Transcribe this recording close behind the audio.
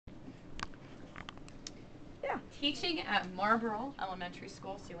teaching at Marlborough Elementary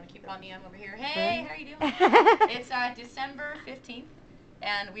School, so you want to keep it on me. I'm over here. Hey, how are you doing? It's December 15th,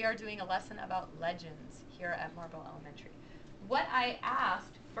 and we are doing a lesson about legends here at Marlborough Elementary. What I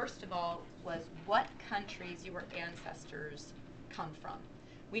asked, first of all, was what countries your ancestors come from.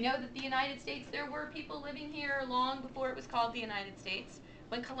 We know that the United States, there were people living here long before it was called the United States.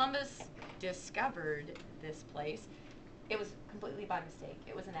 When Columbus discovered this place, it was completely by mistake.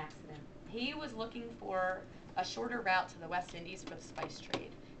 It was an accident. He was looking for a shorter route to the West Indies for the spice trade.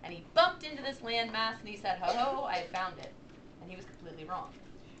 And he bumped into this landmass and he said, ho, I found it. And he was completely wrong.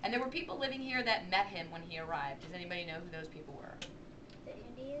 And there were people living here that met him when he arrived. Does anybody know who those people were? The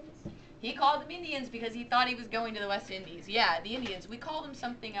Indians? He called them Indians because he thought he was going to the West Indies. Yeah, the Indians. We call them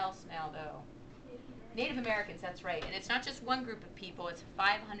something else now, though. Native Americans, that's right. And it's not just one group of people, it's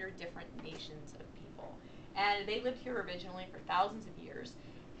 500 different nations of people. And they lived here originally for thousands of years.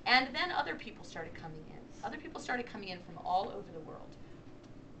 And then other people started coming in. Other people started coming in from all over the world.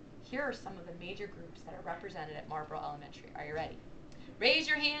 Here are some of the major groups that are represented at Marlborough Elementary. Are you ready? Raise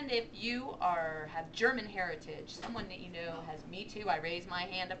your hand if you have German heritage. Someone that you know has, me too, I raise my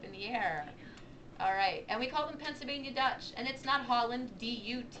hand up in the air. All right, and we call them Pennsylvania Dutch. And it's not Holland,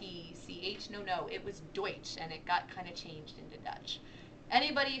 D-U-T-C-H, no, it was Deutsch, and it got kind of changed into Dutch.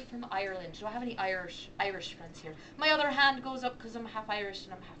 Anybody from Ireland? Do I have any Irish friends here? My other hand goes up because I'm half Irish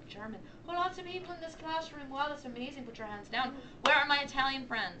and I'm half German. Oh, lots of people in this classroom. Wow, that's amazing. Put your hands down. Where are my Italian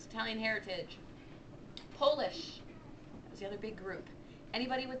friends? Italian heritage. Polish. That was the other big group.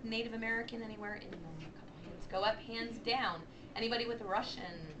 Anybody with Native American anywhere in them? A couple hands go up, hands down. Anybody with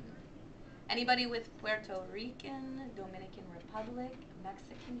Russian? Anybody with Puerto Rican, Dominican Republic,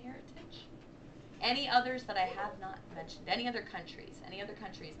 Mexican heritage? Any others that I have not mentioned? Any other countries? Any other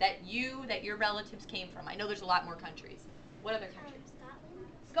countries that your relatives came from? I know there's a lot more countries. What other countries? Scotland.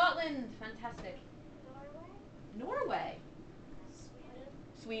 Scotland, fantastic. Norway. Norway.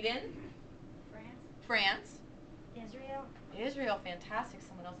 Sweden. France. Israel, fantastic.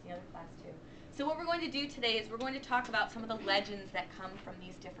 Someone else in the other class too. So what we're going to do today is we're going to talk about some of the legends that come from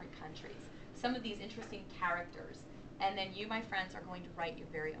these different countries. Some of these interesting characters. And then you, my friends, are going to write your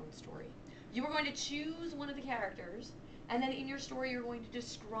very own story. You are going to choose one of the characters, and then in your story you're going to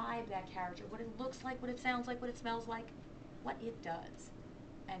describe that character, what it looks like, what it sounds like, what it smells like, what it does.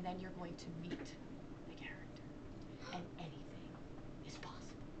 And then you're going to meet the character. And anything is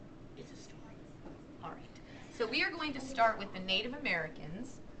possible. It's a story. All right. So we are going to start with the Native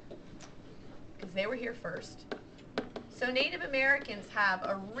Americans, because they were here first. So Native Americans have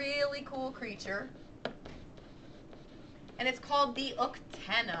a really cool creature, and it's called the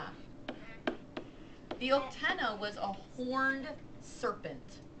Uktena. The Uktena was a horned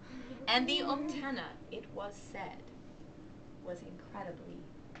serpent. And the Uktena, it was said, was incredibly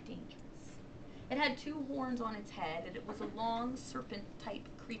dangerous. It had 2 horns on its head, and it was a long serpent-type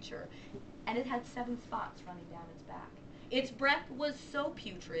creature. And it had 7 spots running down its back. Its breath was so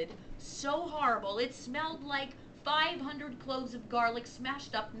putrid, so horrible, it smelled like 500 cloves of garlic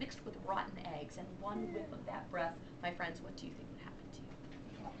smashed up, mixed with rotten eggs. And one whiff of that breath, my friends, what do you think would happen to you?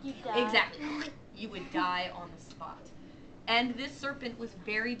 You die. Exactly. You would die on the spot. And this serpent was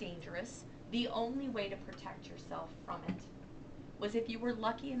very dangerous. The only way to protect yourself from it was if you were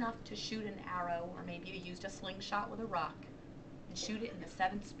lucky enough to shoot an arrow, or maybe you used a slingshot with a rock, and shoot it in the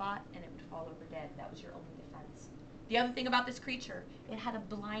 7th spot, and it would fall over dead. That was your only defense. The other thing about this creature, it had a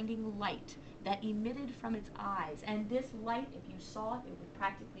blinding light that emitted from its eyes. And this light, if you saw it, it would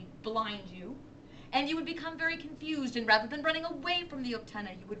practically blind you. And you would become very confused, and rather than running away from the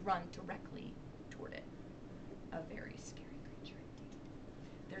Uktena, you would run directly toward it. A very scary creature indeed.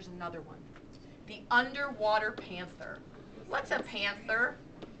 There's another one. The underwater panther. What's a panther?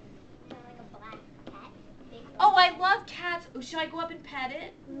 Like a black cat. Oh, I love cats. Oh, should I go up and pet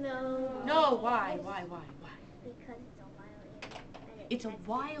it? No. No, why? Because it's a wild animal. It's a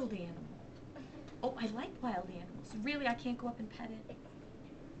wild animal. Oh, I like wild animals. Really, I can't go up and pet it?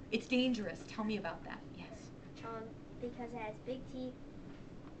 It's dangerous. Tell me about that. Yes. Because it has big teeth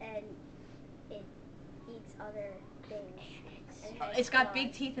and it eats other things. It's got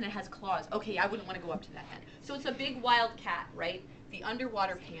big teeth and it has claws. Okay, I wouldn't want to go up to that then. So it's a big wild cat, right? The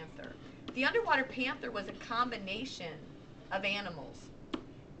underwater panther. The underwater panther was a combination of animals.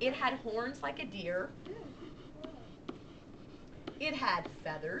 It had horns like a deer. It had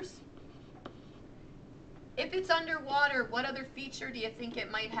feathers. If it's underwater, what other feature do you think it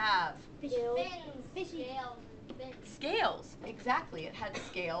might have? Scales, exactly. It had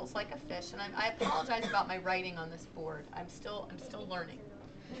scales like a fish, and I apologize about my writing on this board. I'm still learning.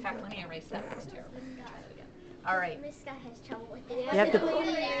 In fact, let me erase that. That's terrible. Try that again. All right. Miss Scott has trouble with it. You have to Put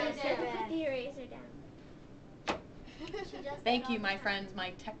the eraser down. Thank you, my friends,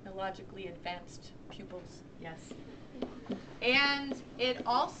 my technologically advanced pupils. Yes. And it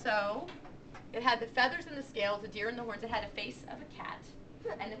also, it had the feathers and the scales, the deer and the horns. It had a face of a cat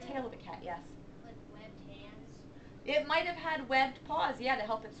and the tail of a cat, yes. With webbed hands. It might have had webbed paws, yeah, to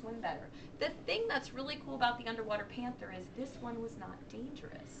help it swim better. The thing that's really cool about the underwater panther is this one was not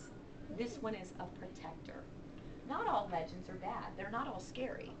dangerous. This one is a protector. Not all legends are bad. They're not all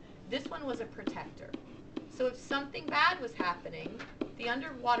scary. This one was a protector. So if something bad was happening, the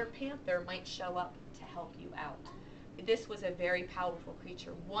underwater panther might show up to help you out. This was a very powerful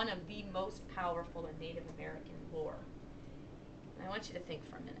creature, one of the most powerful in Native American lore. And I want you to think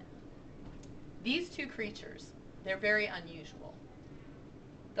for a minute. These two creatures, they're very unusual.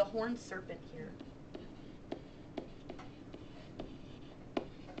 The horned serpent here.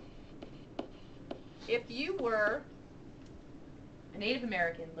 If you were a Native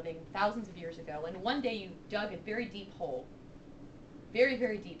American living thousands of years ago, and one day you dug a very deep hole, very,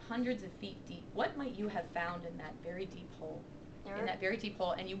 very deep, hundreds of feet deep, what might you have found in that very deep hole? In that very deep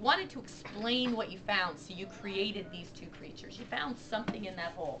hole, and you wanted to explain what you found, so you created these two creatures. You found something in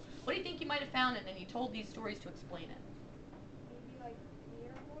that hole. What do you think you might have found, and then you told these stories to explain it? Maybe like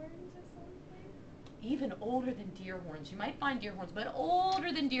deer horns or something? Even older than deer horns. You might find deer horns, but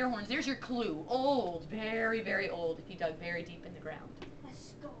older than deer horns. There's your clue. Old, very, very old, if you dug very deep in the ground. A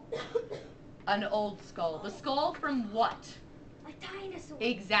skull. An old skull. The skull from what? A dinosaur.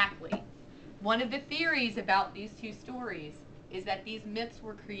 Exactly. One of the theories about these two stories is that these myths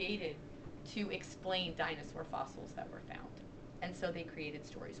were created to explain dinosaur fossils that were found. And so they created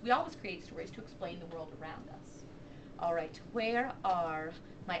stories. We always create stories to explain the world around us. All right, where are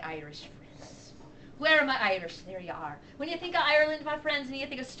my Irish friends? Where are my Irish? There you are. When you think of Ireland, my friends, and you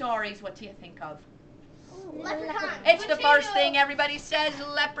think of stories, what do you think of? Leprechaun. It's the first thing everybody says,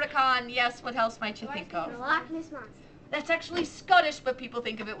 leprechaun. Yes, what else might you think of? Loch Ness Monster. That's actually Scottish, but people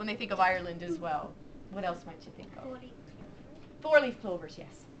think of it when they think of Ireland as well. What else might you think of? Four-leaf clovers,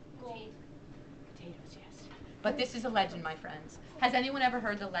 yes. Gold. Potatoes, yes. But this is a legend, my friends. Has anyone ever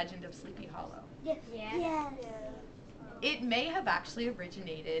heard the legend of Sleepy Hollow? Yes. Yes. It may have actually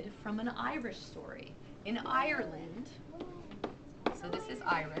originated from an Irish story. In Ireland, so this is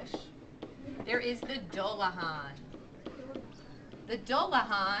Irish, there is the Dullahan. The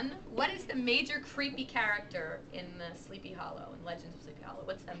Dullahan, what is the major creepy character in the Sleepy Hollow, in Legends of Sleepy Hollow?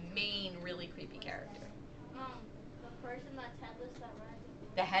 What's the main really creepy character? The person that's headless that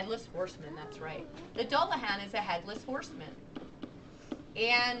rides. The headless horseman, that's right. The Dullahan is a headless horseman.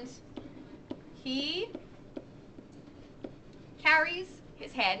 And he carries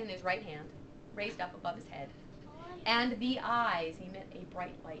his head in his right hand, raised up above his head. And the eyes emit a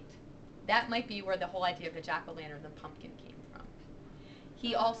bright light. That might be where the whole idea of the jack-o'-lantern, the pumpkin, came from.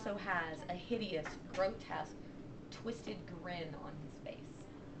 He also has a hideous, grotesque, twisted grin on his face.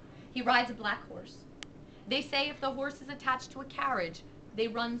 He rides a black horse. They say if the horse is attached to a carriage, they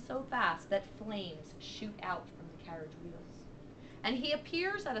run so fast that flames shoot out from the carriage wheels. And he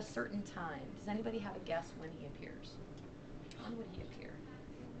appears at a certain time. Does anybody have a guess when he appears? When would he appear?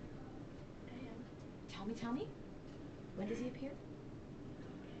 Tell me. When does he appear?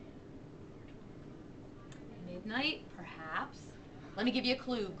 Midnight, perhaps. Let me give you a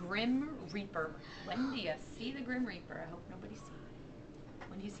clue. Grim Reaper. When do you see the Grim Reaper? I hope nobody sees it.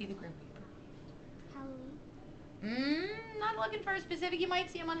 When do you see the Grim Reaper? Halloween. Not looking for a specific. You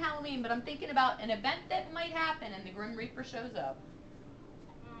might see him on Halloween, but I'm thinking about an event that might happen and the Grim Reaper shows up.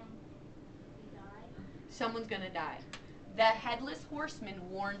 We die. Someone's gonna die. The Headless Horseman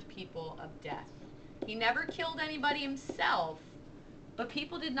warned people of death. He never killed anybody himself, but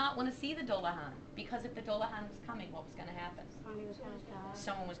people did not want to see the Dullahan, because if the Dullahan was coming, what was going to happen?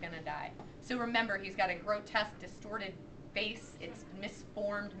 Someone was going to die. So remember, he's got a grotesque, distorted face. It's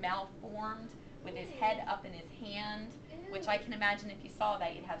misformed, malformed, with his head up in his hand, which I can imagine if you saw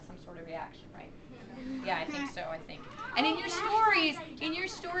that, you'd have some sort of reaction, right? Yeah, I think so, I think. And in your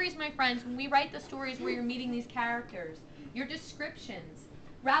stories, my friends, when we write the stories where you're meeting these characters, your descriptions,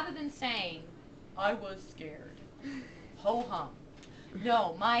 rather than saying, I was scared, ho-hum.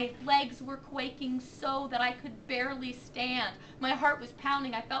 No, my legs were quaking so that I could barely stand. My heart was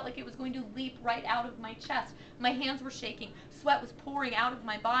pounding. I felt like it was going to leap right out of my chest. My hands were shaking. Sweat was pouring out of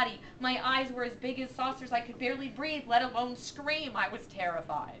my body. My eyes were as big as saucers. I could barely breathe, let alone scream. I was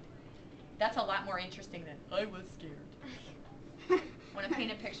terrified. That's a lot more interesting than I was scared. I want to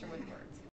paint a picture with words.